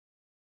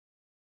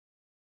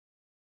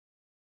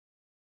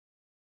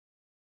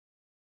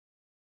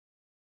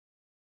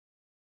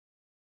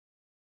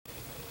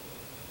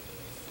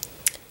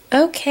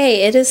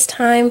Okay, it is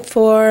time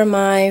for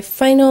my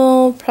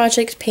final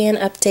project pan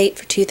update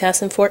for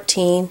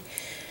 2014,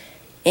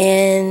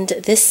 and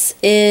this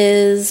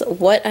is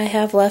what I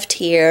have left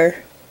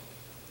here.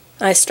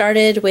 I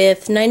started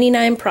with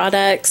 99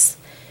 products,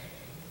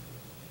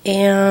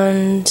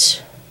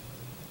 and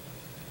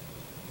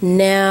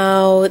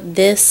now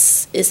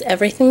this is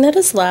everything that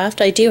is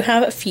left. I do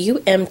have a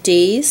few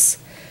empties.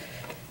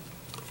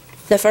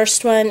 The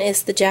first one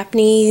is the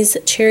Japanese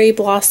Cherry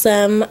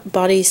Blossom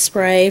Body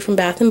Spray from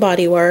Bath &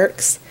 Body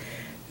Works.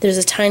 There's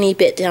a tiny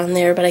bit down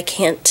there, but I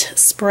can't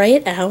spray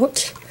it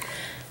out.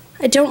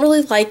 I don't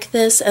really like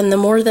this, and the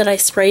more that I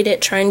sprayed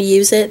it trying to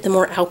use it, the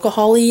more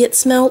alcohol-y it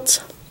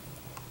smelt.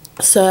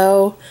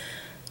 So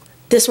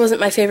this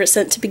wasn't my favorite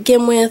scent to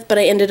begin with, but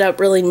I ended up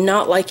really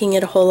not liking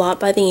it a whole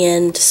lot by the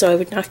end, so I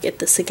would not get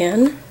this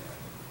again.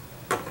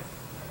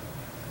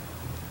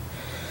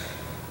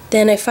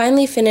 Then I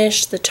finally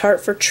finished the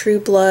Tarte for True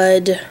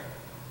Blood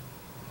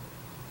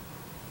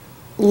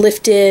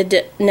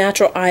Lifted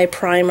Natural Eye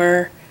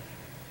Primer,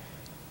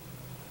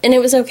 and it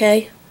was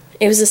okay.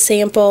 It was a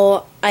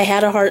sample.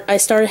 I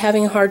started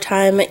having a hard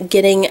time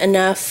getting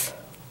enough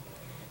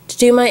to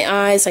do my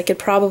eyes. I could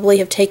probably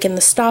have taken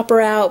the stopper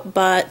out,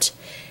 but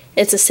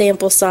it's a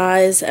sample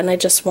size, and I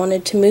just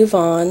wanted to move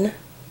on.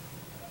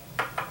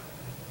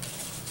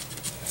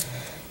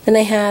 Then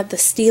I had the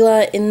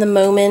Stila In the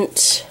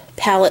Moment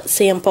palette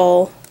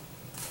sample,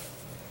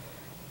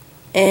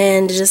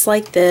 and just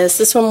like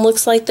this one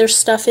looks like there's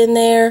stuff in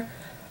there,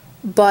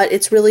 but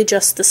it's really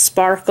just the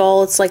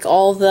sparkle. It's like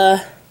all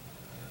the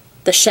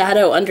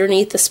shadow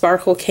underneath the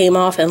sparkle came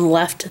off and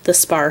left the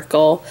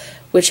sparkle,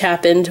 which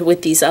happened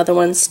with these other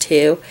ones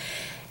too.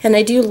 And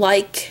I do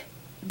like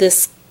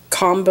this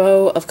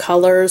combo of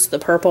colors, the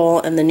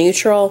purple and the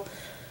neutral,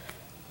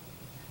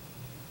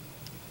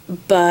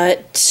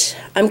 but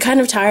I'm kind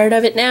of tired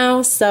of it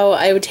now, so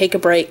I would take a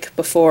break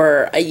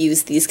before I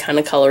use these kind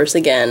of colors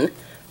again.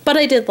 But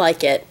I did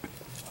like it.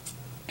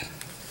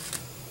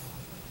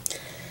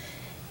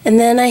 And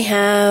then I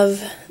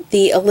have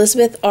the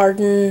Elizabeth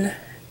Arden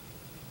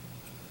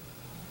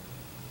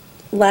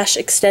Lash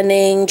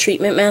Extending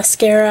Treatment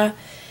Mascara.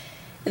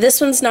 This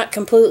one's not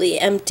completely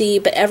empty,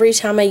 but every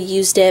time I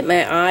used it,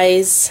 my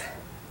eyes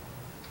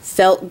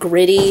felt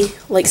gritty,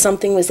 like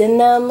something was in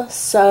them,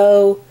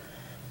 so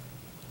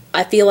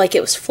I feel like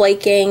it was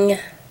flaking,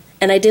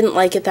 and I didn't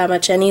like it that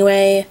much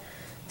anyway,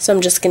 so I'm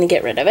just going to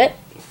get rid of it.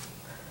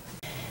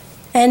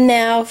 And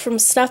now, from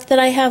stuff that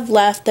I have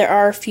left, there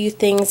are a few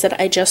things that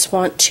I just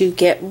want to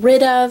get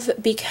rid of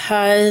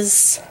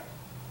because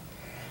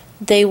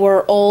they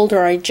were old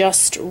or I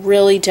just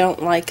really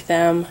don't like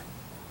them.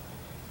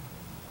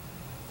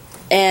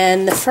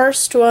 And the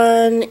first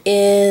one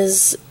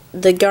is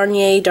the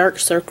Garnier Dark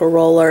Circle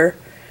Roller,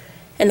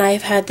 and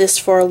I've had this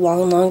for a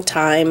long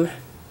time.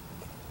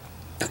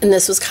 And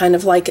this was kind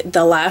of like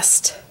the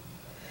last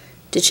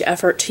ditch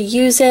effort to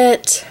use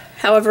it.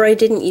 However, I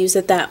didn't use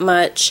it that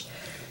much,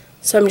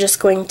 so I'm just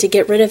going to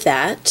get rid of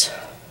that.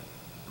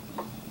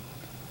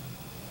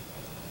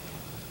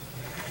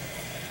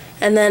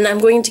 And then I'm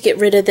going to get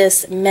rid of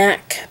this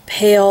MAC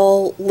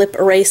Pale Lip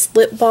Erase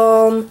Lip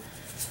Balm.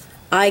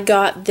 I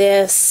got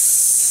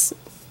this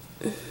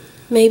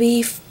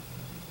maybe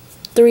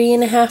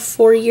 3.5,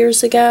 4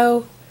 years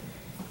ago,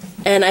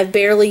 and I've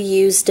barely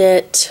used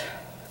it.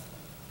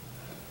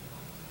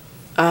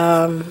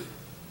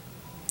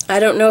 I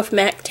don't know if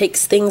MAC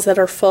takes things that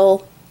are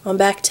full on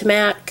back to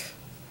MAC.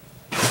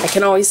 I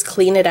can always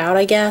clean it out,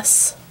 I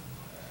guess.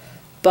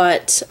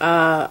 But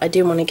I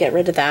do want to get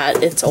rid of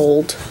that. It's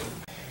old.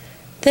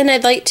 Then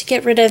I'd like to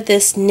get rid of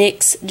this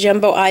NYX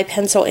Jumbo Eye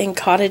Pencil in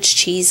Cottage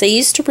Cheese. I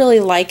used to really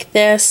like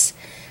this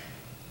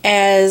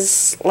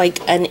as like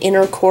an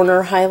inner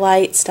corner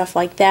highlight, stuff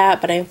like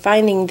that, but I'm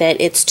finding that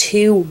it's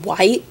too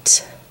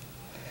white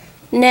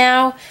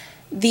now.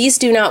 These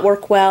do not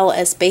work well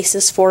as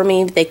bases for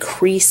me. They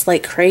crease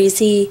like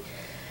crazy.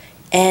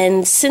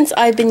 And since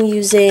I've been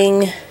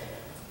using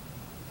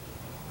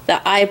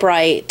the Eye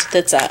Bright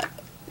that's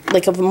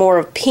like a more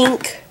of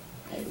pink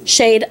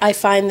shade, I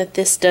find that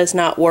this does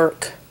not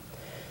work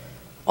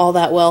all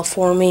that well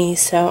for me,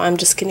 so I'm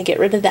just going to get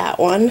rid of that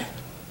one.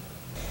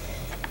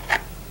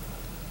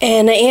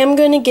 And I am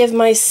going to give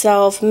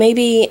myself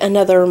maybe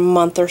another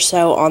month or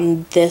so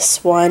on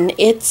this one.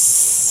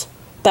 It's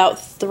about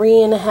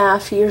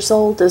 3.5 years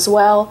old as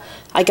well.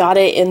 I got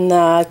it in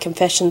the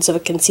Confessions of a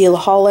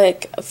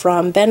Concealaholic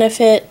from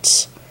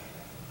Benefit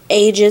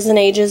ages and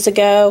ages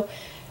ago.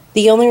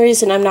 The only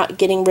reason I'm not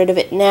getting rid of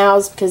it now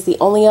is because the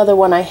only other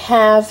one I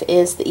have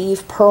is the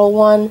Eve Pearl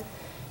one.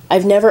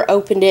 I've never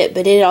opened it,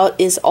 but it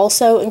is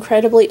also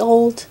incredibly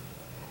old.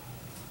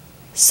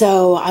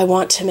 So I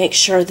want to make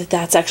sure that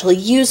that's actually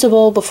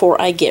usable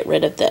before I get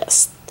rid of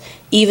this.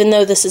 Even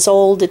though this is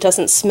old, it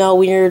doesn't smell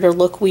weird or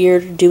look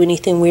weird or do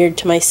anything weird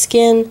to my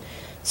skin.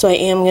 So I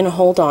am going to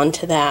hold on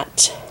to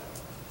that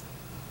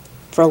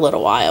for a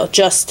little while,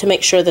 just to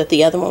make sure that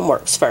the other one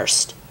works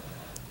first.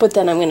 But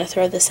then I'm going to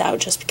throw this out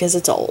just because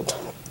it's old.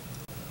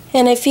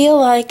 And I feel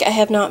like I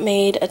have not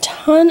made a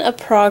ton of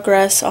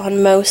progress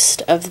on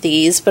most of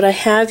these, but I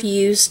have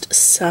used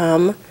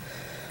some.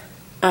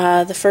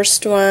 The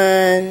first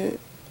one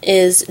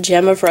is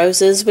Gem of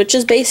Roses, which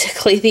is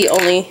basically the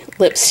only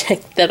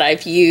lipstick that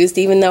I've used,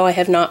 even though I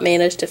have not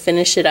managed to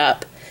finish it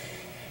up.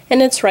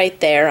 And it's right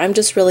there. I'm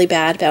just really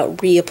bad about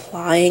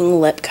reapplying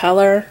lip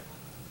color.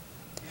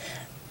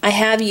 I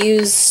have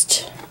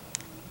used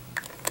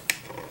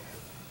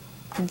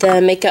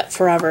the Makeup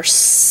Forever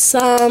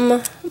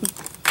some,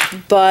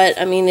 but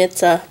I mean,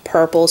 it's a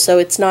purple, so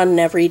it's not an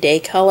everyday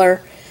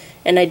color,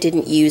 and I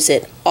didn't use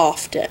it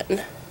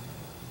often.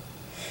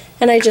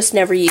 And I just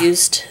never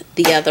used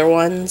the other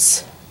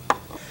ones.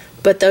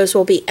 But those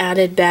will be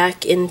added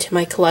back into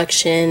my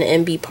collection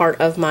and be part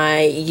of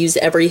my use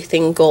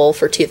everything goal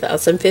for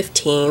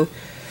 2015.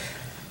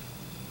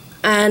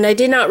 And I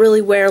did not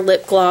really wear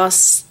lip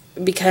gloss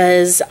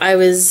because I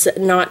was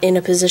not in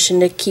a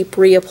position to keep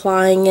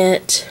reapplying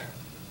it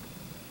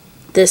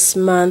this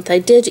month. I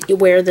did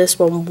wear this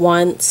one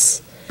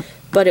once,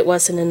 but it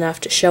wasn't enough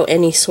to show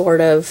any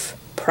sort of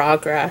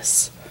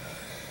progress.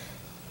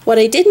 What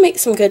I did make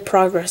some good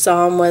progress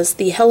on was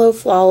the Hello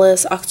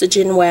Flawless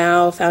Oxygen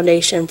Wow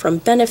foundation from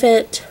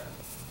Benefit.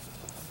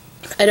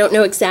 I don't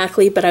know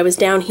exactly, but I was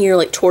down here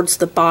like towards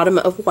the bottom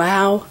of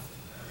Wow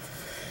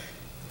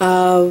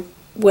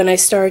when I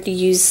started to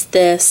use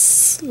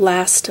this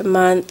last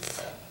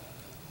month,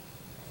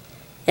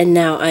 and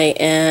now I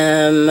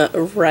am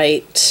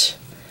right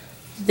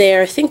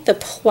there. I think the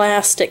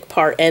plastic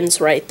part ends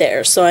right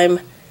there, so I'm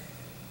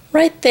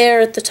right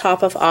there at the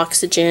top of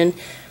Oxygen.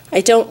 I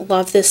don't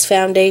love this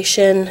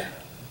foundation,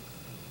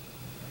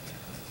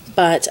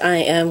 but I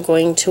am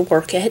going to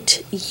work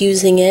at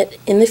using it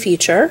in the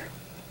future.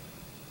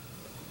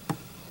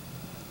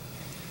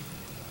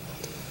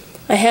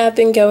 I have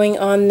been going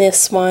on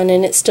this one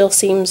and it still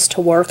seems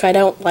to work. I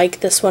don't like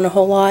this one a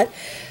whole lot,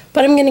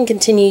 but I'm going to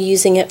continue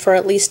using it for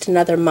at least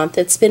another month.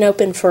 It's been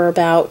open for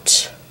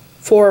about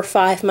 4 or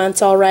 5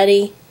 months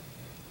already,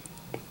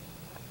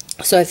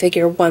 so I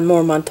figure one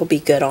more month will be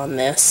good on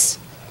this.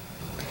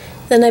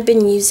 Then I've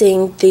been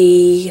using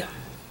the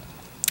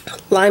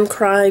Lime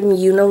Crime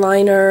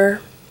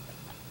Uniliner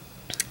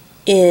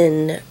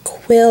in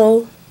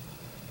Quill.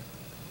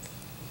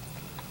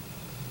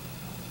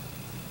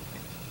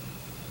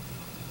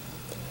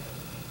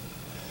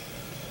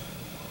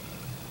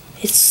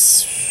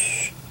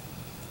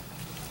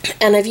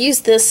 And I've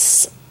used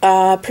this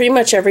pretty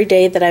much every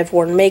day that I've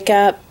worn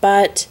makeup,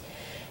 but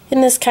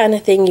in this kind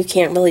of thing you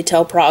can't really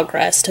tell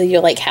progress till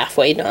you're like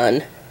halfway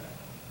done.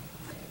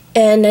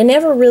 And I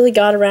never really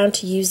got around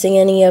to using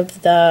any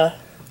of the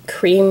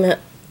cream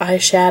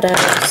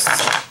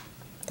eyeshadows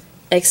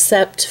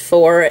except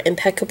for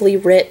Impeccably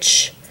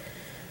Rich,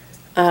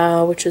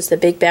 which was the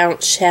Big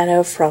Bounce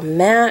shadow from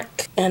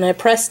MAC. And I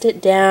pressed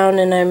it down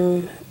and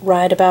I'm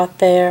right about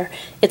there.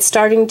 It's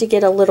starting to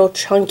get a little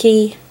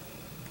chunky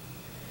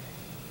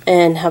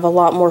and have a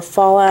lot more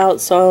fallout,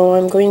 so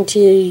I'm going to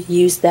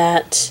use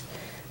that,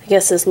 I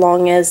guess, as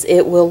long as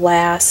it will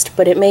last,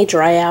 but it may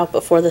dry out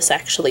before this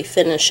actually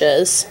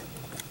finishes.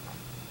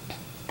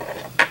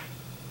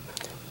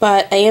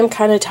 But I am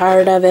kind of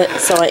tired of it,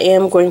 so I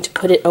am going to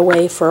put it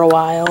away for a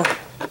while.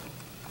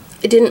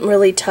 I didn't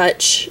really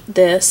touch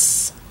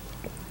this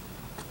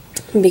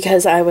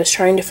because I was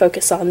trying to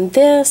focus on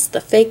this, the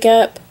Fake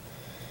Up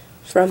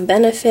from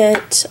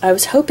Benefit. I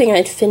was hoping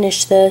I'd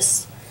finish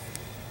this.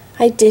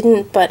 I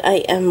didn't, but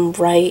I am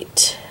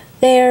right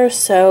there,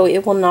 so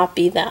it will not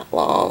be that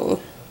long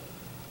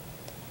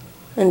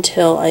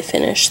until I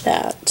finish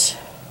that.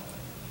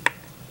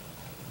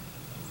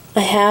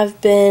 I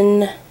have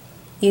been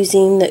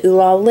using the Ooh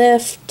La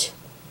Lift,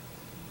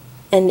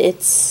 and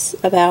it's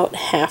about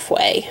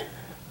halfway,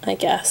 I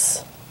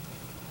guess.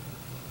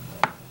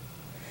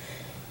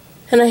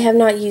 And I have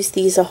not used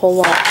these a whole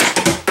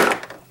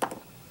lot.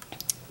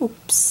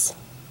 Oops.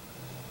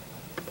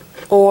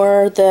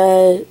 Or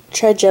the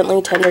Tread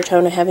Gently Tender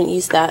Tone. I haven't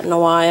used that in a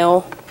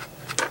while.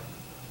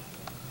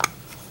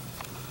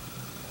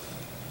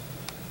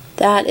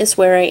 That is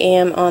where I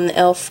am on the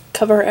e.l.f.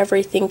 Cover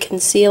Everything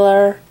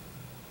Concealer.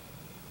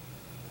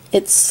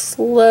 It's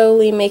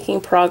slowly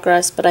making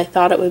progress, but I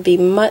thought it would be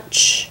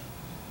much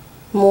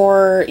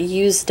more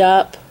used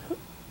up.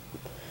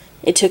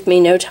 It took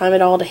me no time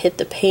at all to hit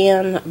the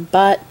pan,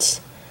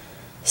 but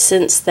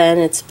since then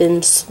it's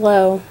been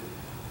slow.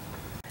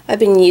 I've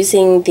been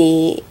using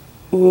the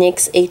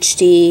NYX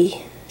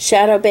HD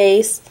Shadow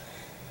Base.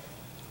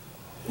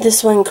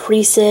 This one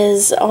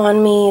creases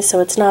on me, so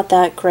it's not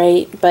that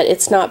great, but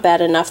it's not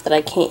bad enough that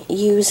I can't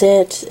use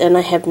it, and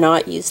I have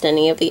not used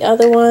any of the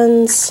other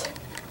ones.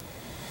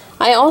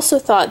 I also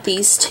thought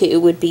these two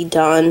would be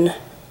done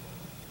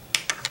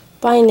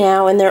by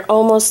now, and they're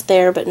almost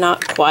there, but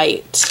not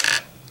quite.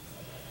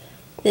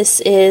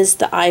 This is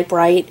the Eye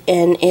Bright,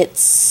 and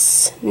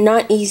it's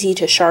not easy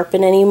to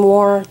sharpen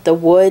anymore. The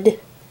wood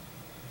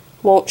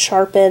won't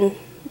sharpen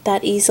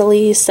that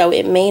easily, so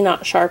it may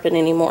not sharpen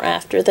anymore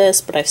after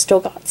this, but I've still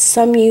got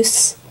some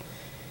use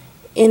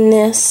in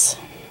this.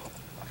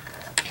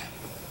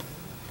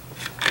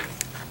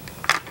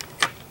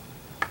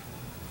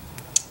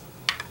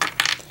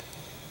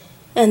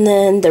 And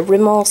then the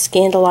Rimmel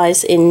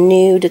Scandaleyes in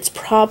Nude, it's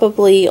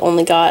probably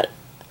only got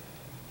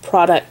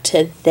product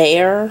to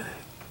there.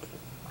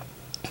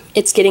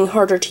 It's getting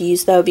harder to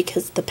use though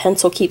because the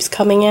pencil keeps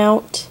coming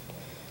out.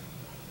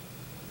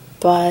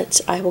 But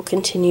I will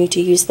continue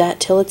to use that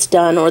till it's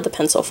done or the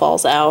pencil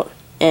falls out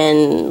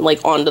and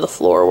like onto the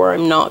floor where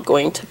I'm not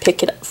going to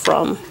pick it up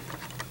from.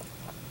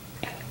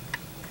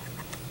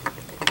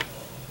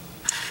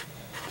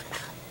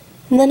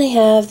 And then I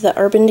have the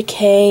Urban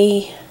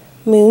Decay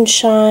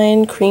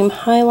Moonshine Cream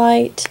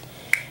Highlight,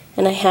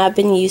 and I have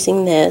been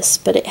using this,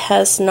 but it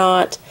has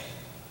not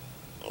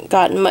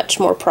gotten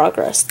much more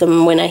progress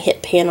than when I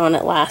hit pan on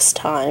it last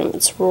time.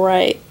 It's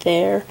right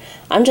there.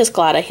 I'm just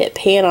glad I hit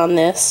pan on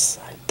this.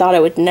 I thought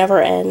it would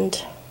never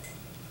end.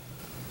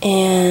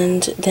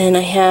 And then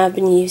I have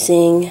been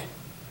using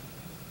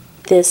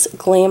this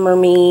Glamour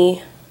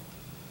Me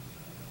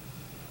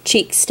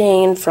cheek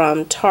stain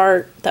from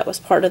Tarte that was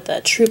part of the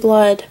True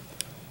Blood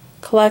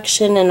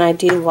collection, and I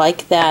do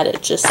like that.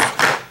 It just,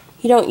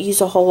 you don't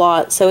use a whole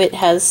lot, so it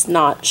has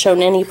not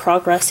shown any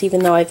progress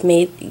even though I've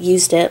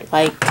used it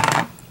like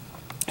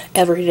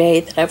every day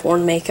that I've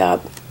worn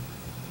makeup.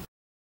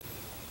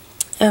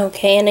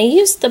 Okay, and I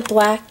used the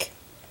black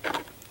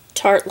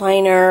Tarte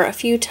liner a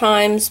few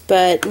times,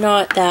 but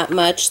not that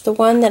much. The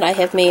one that I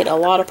have made a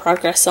lot of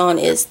progress on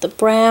is the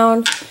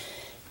brown.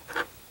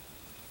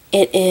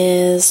 It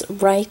is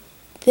right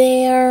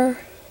there,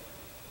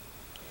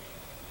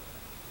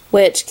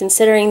 which,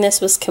 considering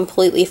this was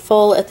completely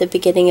full at the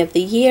beginning of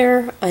the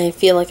year, I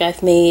feel like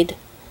I've made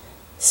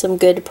some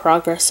good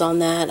progress on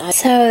that.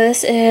 So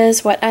this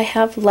is what I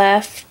have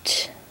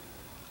left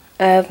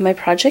of my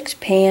project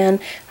pan.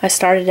 I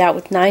started out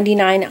with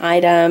 99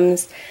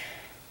 items.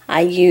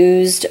 I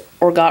used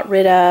or got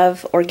rid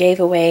of or gave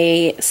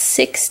away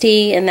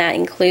 60, and that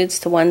includes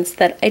the ones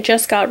that I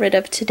just got rid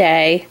of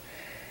today.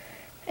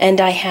 And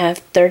I have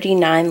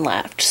 39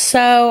 left.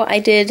 So I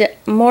did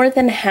more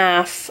than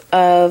half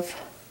of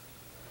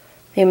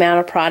the amount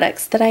of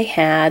products that I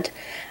had.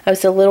 I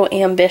was a little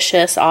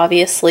ambitious,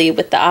 obviously,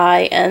 with the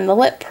eye and the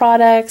lip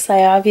products.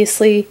 I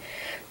obviously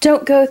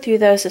don't go through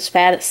those as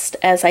fast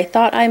as I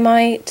thought I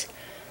might.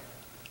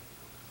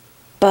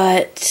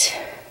 But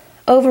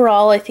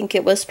overall, I think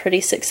it was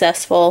pretty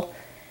successful.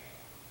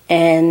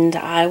 And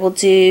I will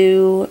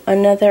do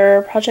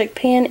another project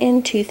pan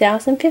in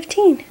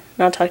 2015. And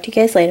I'll talk to you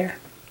guys later.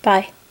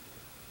 Bye.